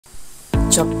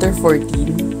Chapter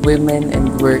 14, Women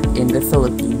and Work in the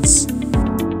Philippines.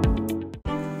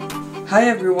 Hi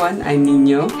everyone, I'm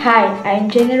Nino. Hi,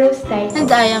 I'm Generous Taito. And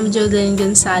I am Jodeline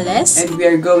Gonzalez. And we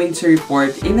are going to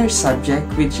report in our subject,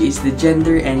 which is the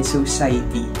Gender and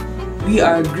Society. We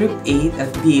are Group 8 of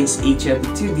BSHM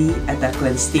 2D at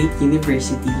Aklan State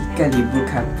University, Calibu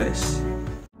Campus.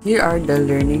 Here are the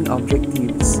learning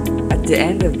objectives. At the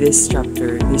end of this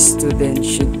chapter, the student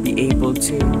should be able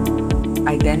to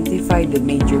identify the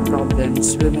major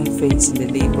problems women face in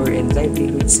the labor and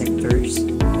livelihood sectors,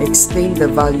 explain the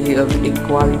value of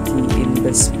equality in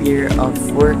the sphere of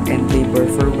work and labor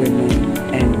for women,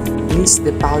 and list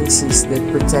the policies that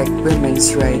protect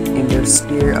women's rights in their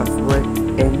sphere of work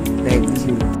and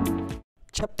livelihood.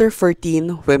 Chapter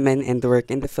 14, Women and Work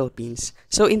in the Philippines.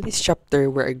 So in this chapter,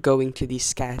 we're going to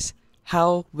discuss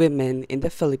how women in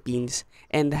the Philippines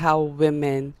and how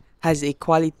women has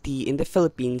equality in the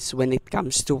Philippines when it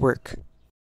comes to work.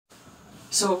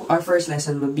 So our first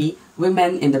lesson will be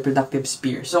women in the productive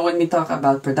sphere. So when we talk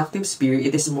about productive sphere,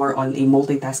 it is more on a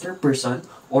multitasker person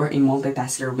or a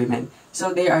multitasker woman.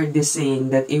 So they are just saying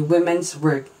that a woman's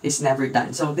work is never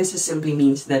done. So this is simply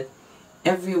means that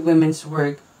every woman's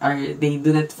work they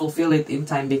do not fulfill it in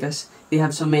time because they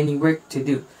have so many work to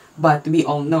do. But we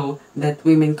all know that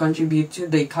women contribute to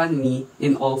the economy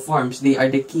in all forms. They are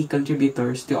the key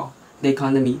contributors to the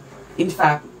economy. In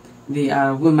fact, the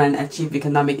women achieve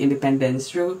economic independence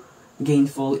through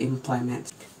gainful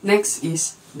employment. Next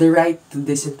is the right to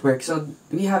decent work. So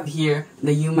we have here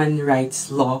the human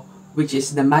rights law, which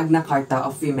is the Magna Carta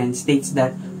of Women, states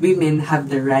that women have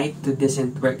the right to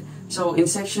decent work. So in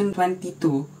section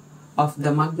 22 of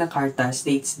the Magna Carta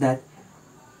states that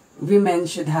women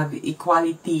should have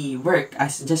equality work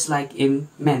as just like in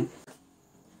men.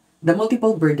 The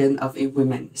multiple burden of a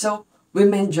woman. So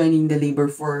women joining the labor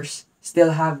force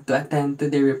still have to attend to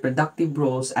their reproductive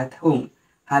roles at home.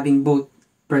 Having both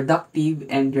productive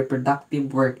and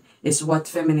reproductive work is what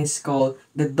feminists call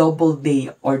the double day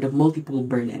or the multiple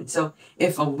burden. So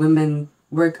if a woman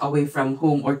work away from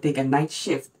home or take a night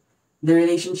shift, the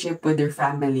relationship with their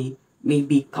family may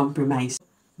be compromised.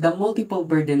 The multiple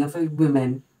burden of a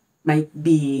woman might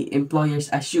be employers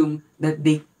assume that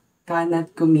they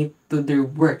cannot commit to their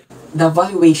work. The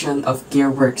valuation of care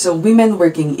work. So women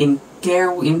working in care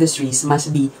industries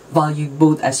must be valued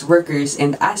both as workers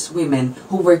and as women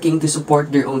who working to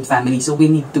support their own family. So we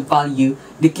need to value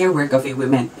the care work of a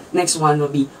woman. Next one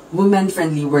will be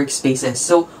women-friendly workspaces.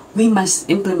 So we must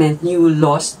implement new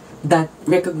laws that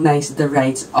recognize the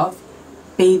rights of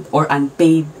paid or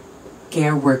unpaid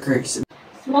care workers.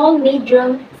 Small,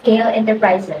 medium-scale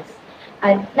enterprises.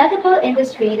 A notable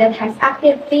industry that has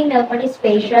active female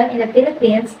participation in the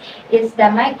Philippines is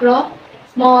the micro,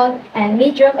 small, and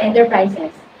medium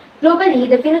enterprises. Globally,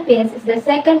 the Philippines is the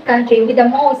second country with the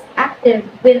most active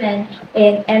women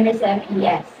in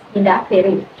MSMEs in the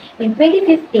Peru. In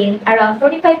 2015, around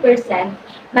 45%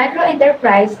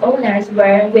 micro-enterprise owners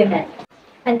were women.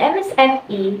 An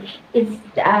MSME is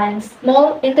a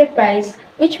small enterprise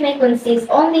which may consist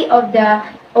only of the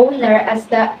owner as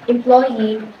the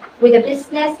employee with a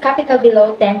business capital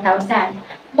below 10,000.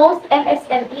 Most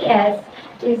MSMEs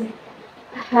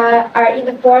are in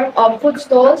the form of food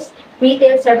stalls,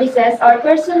 retail services, or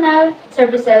personal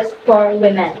services for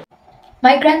women.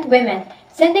 Migrant women.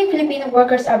 Sending Filipino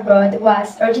workers abroad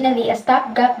was originally a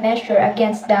stopgap measure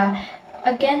against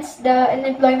the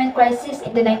unemployment crisis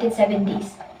in the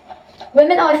 1970s.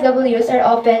 Women OFWs are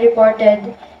often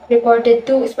reported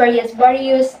to experience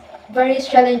various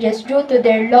challenges due to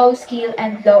their low skill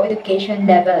and low education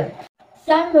level.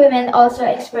 Some women also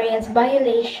experience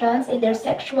violations in their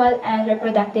sexual and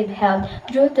reproductive health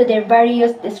due to their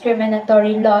various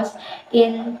discriminatory laws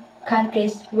in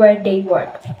countries where they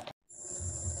work.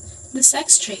 The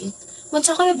sex trade. When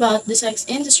talking about the sex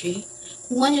industry,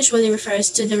 one usually refers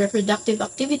to the reproductive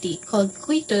activity called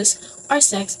coitus or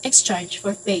sex exchange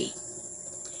for pay.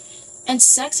 And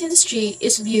sex industry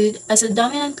is viewed as a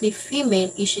dominantly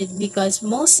female issue because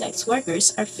most sex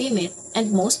workers are female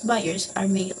and most buyers are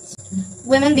males.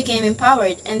 Women became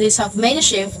empowered and this have made a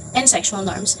shift in sexual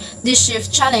norms. This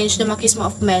shift challenged the machismo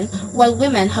of men while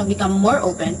women have become more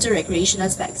open to recreational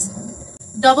sex.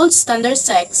 Double standard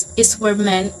sex is where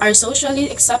men are socially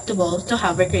acceptable to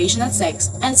have recreational sex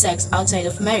and sex outside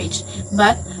of marriage,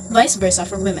 but vice versa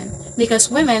for women, because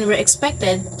women were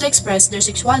expected to express their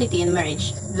sexuality in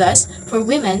marriage. Thus, for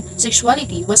women,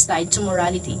 sexuality was tied to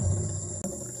morality.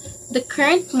 The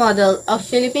current model of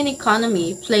Philippine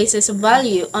economy places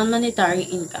value on monetary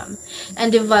income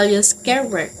and devalues care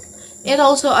work. It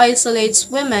also isolates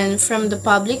women from the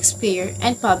public sphere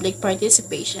and public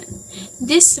participation.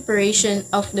 This separation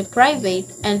of the private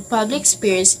and public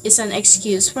spheres is an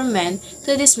excuse for men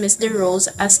to dismiss their roles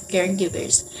as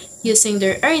caregivers, using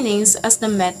their earnings as the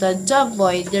method to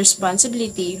avoid the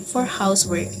responsibility for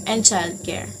housework and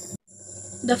childcare.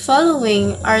 The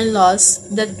following are laws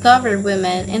that cover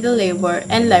women in the labor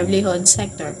and livelihood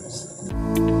sectors.